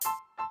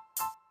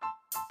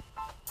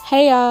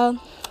Hey y'all,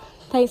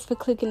 thanks for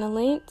clicking the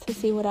link to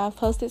see what I've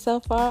posted so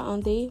far on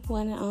the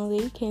one and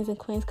only Kings and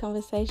Queens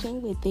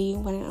Conversation with the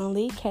one and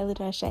only Kayla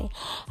Drashay.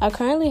 I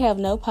currently have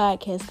no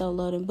podcast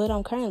uploading, but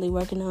I'm currently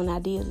working on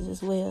ideas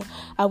as well.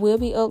 I will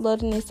be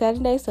uploading this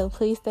Saturday, so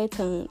please stay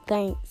tuned.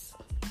 Thanks.